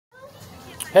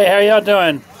Hey, how y'all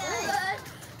doing?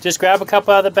 Just grab a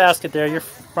couple out of the basket there. You're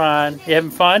fine. You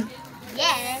having fun?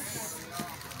 Yes.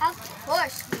 Of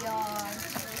course we are.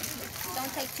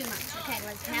 Don't take too much. Okay,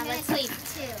 let's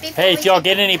leave. Hey, if y'all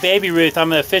get any Baby Ruth, I'm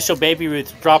the official Baby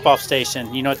Ruth drop-off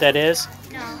station. You know what that is?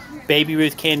 No. Baby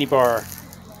Ruth candy bar.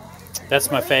 That's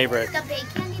my favorite. The big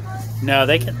candy bar? No,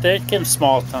 they get them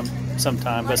small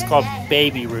sometime, but it's called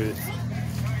Baby Ruth.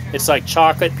 It's like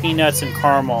chocolate, peanuts, and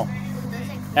caramel.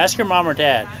 Ask your mom or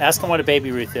dad. Ask them what a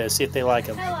Baby Ruth is. See if they like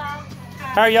them.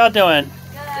 How are y'all doing?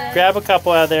 Good. Grab a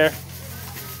couple out of there.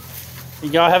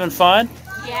 Y'all having fun?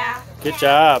 Yeah. Good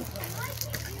job.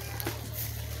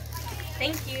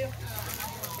 Thank you.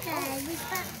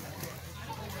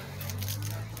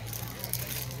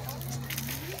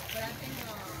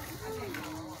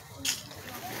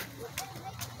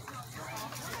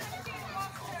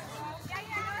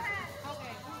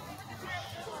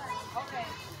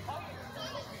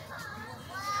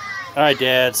 Alright,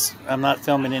 dads. I'm not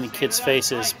filming any kids'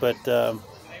 faces, but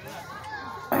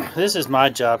this is my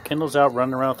job. Kendall's out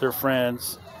running around with her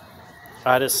friends.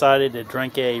 I decided to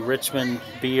drink a Richmond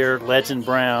beer, Legend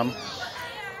Brown,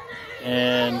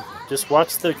 and just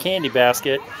watch the candy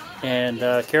basket. And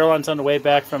Caroline's on the way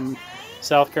back from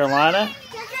South Carolina.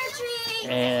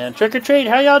 And trick or treat,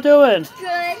 how y'all doing?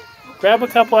 Good. Grab a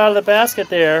couple out of the basket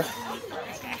there.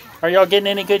 Are y'all getting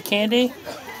any good candy?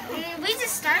 We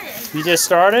just started. You just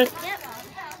started? Yep.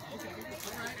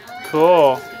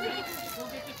 Cool.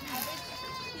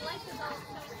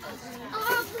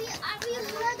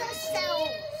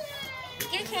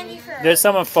 Get a candy for her. Did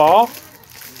someone fall?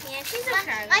 Yeah, she's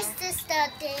okay. My sister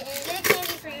did. Get a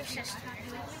candy for your sister.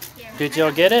 Here. Did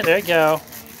y'all get it? There you go.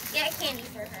 Get a candy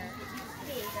for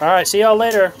her. Alright, see y'all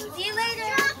later. See you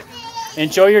later.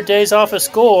 Enjoy your days off of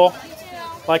school.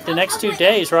 Like the next 2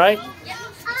 days, right? Yeah,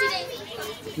 2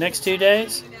 days. Next 2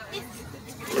 days?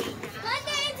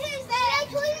 Monday and Tuesday.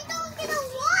 Please don't get a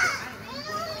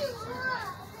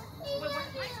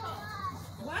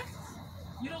What?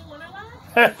 You don't want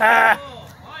to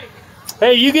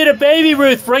Hey, you get a Baby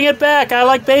Ruth. Bring it back. I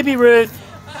like Baby Ruth.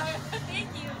 Thank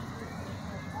you.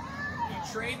 You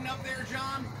trading up there,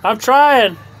 John? I'm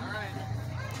trying. All right.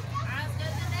 Let's go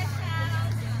to the next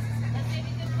house. Let's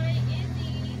maybe go play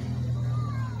Izzy.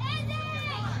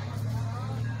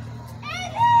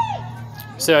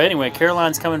 So anyway,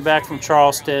 Caroline's coming back from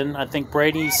Charleston. I think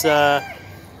Brady's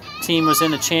team was in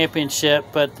the championship,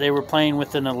 but they were playing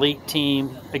with an elite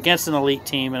team, against an elite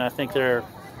team, and I think they're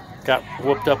got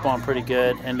whooped up on pretty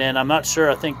good. And then I'm not sure,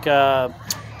 I think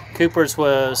Cooper's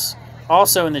was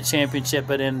also in the championship,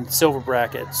 but in silver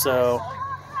bracket. So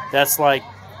that's like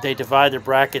they divide their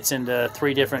brackets into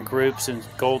 3 different groups, and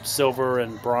gold, silver,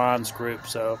 and bronze group.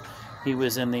 So he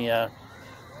was in the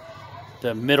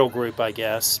middle group, I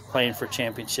guess, playing for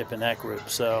championship in that group.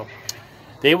 So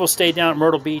they will stay down at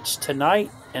Myrtle Beach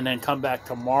tonight and then come back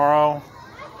tomorrow.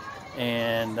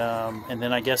 And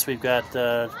then I guess we've got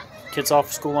kids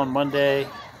off school on Monday.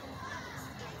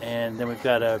 And then we've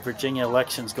got Virginia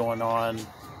elections going on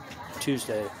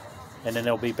Tuesday. And then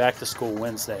they'll be back to school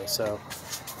Wednesday. So,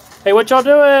 hey, what y'all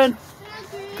doing?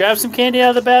 Grab some candy out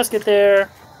of the basket there.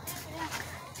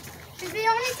 Should we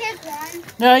only take one?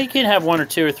 No, you can have 1 or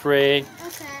 2 or 3. Okay.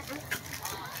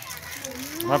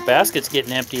 My basket's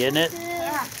getting empty, isn't it?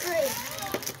 Yeah. 3.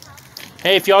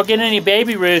 Hey, if y'all get any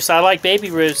Baby Ruths, I like Baby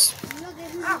Ruths.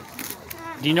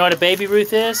 Do you know what a Baby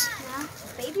Ruth is? Yeah.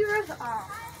 Baby Ruth?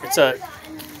 It's a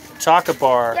chocolate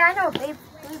bar. Yeah, I know Baby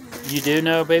Ruth. You do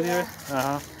know Baby Ruth?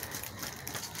 Uh-huh.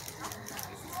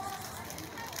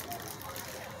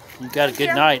 You got a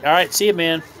good night. All right, see you,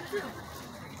 man.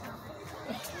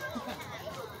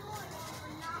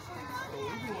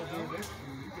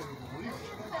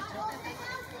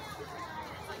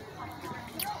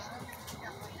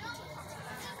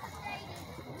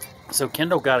 So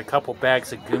Kendall got a couple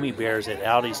bags of gummy bears at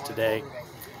Aldi's today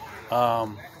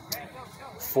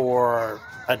for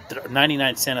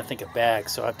 99 cents, I think, a bag.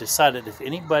 So I've decided if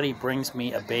anybody brings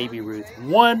me a Baby Ruth,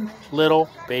 one little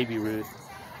Baby Ruth,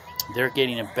 they're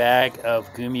getting a bag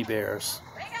of gummy bears.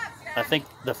 I think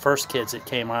the first kids that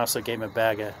came, I also gave them a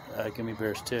bag of gummy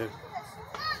bears too.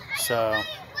 So,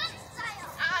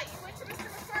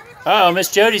 uh-oh, Miss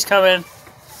Jody's coming.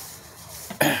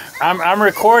 I'm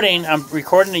recording a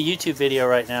YouTube video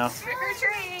right now. Trick or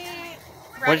treat.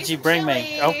 What did you bring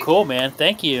me? Oh, cool, man.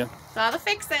 Thank you. All the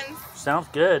fixins. Sounds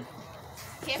good.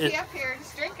 Can't be up here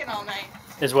just drinking all night.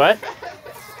 Is what? You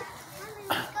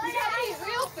gotta eat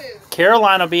real food.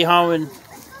 Caroline will be home in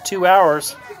 2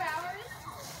 hours. 2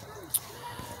 hours.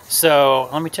 So,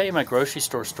 let me tell you my grocery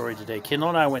store story today. Kendall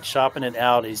and I went shopping at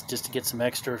Aldi's just to get some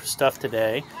extra stuff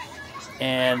today.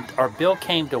 and our bill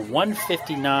came to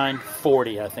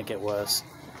 $159.40, I think it was.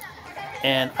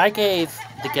 And I gave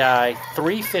the guy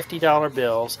three $50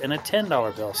 bills and a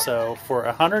 $10 bill. So for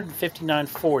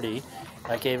 $159.40,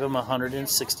 I gave him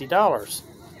 $160.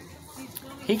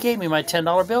 He gave me my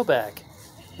 $10 bill back.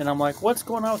 And I'm like, what's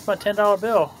going on with my $10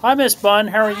 bill? Hi, Miss Bun.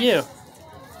 How are you?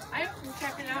 I'm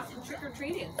checking out some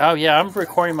trick-or-treating. Oh, yeah. I'm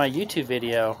recording my YouTube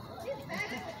video.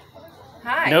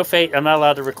 Hi. No face. I'm not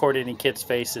allowed to record any kids'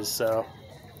 faces, so.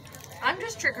 I'm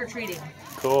just trick-or-treating.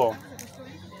 Cool.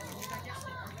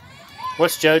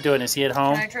 What's Joe doing? Is he at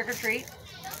home? Can I trick-or-treat?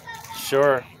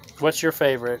 Sure. What's your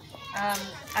favorite? I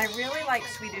really like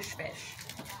Swedish Fish.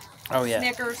 Oh, yeah.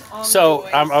 Snickers on So,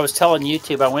 the I was telling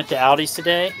YouTube, I went to Aldi's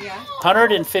today. Yeah.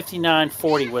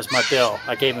 $159.40 was my bill.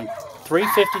 I gave him three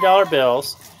 $50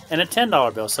 bills and a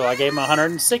 $10 bill, so I gave him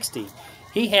 $160.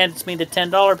 He hands me the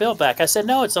 $10 bill back. I said,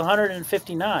 no, it's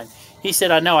 $159. He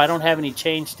said, I know, I don't have any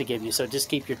change to give you, so just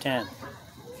keep your $10.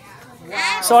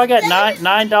 Wow. So I got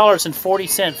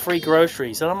 $9.40 free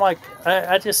groceries, and I'm like,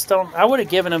 I just don't. I would have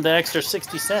given him the extra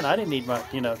 60 cents. I didn't need my,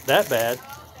 that bad.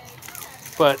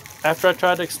 But after I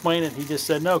tried to explain it, he just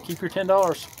said, no, keep your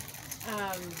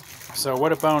 $10. So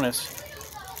what a bonus.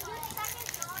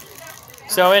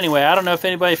 So anyway, I don't know if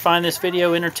anybody find this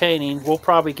video entertaining. We'll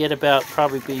probably get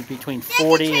be between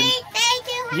 40 and...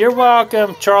 You're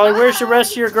welcome, Charlie. Where's the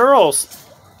rest of your girls?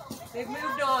 They've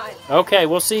moved on. Okay,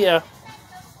 we'll see ya.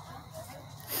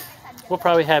 We'll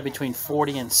probably have between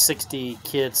 40 and 60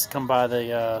 kids come by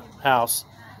the house.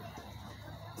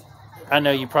 I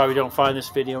know you probably don't find this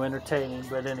video entertaining,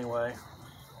 but anyway.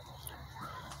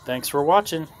 Thanks for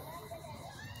watching.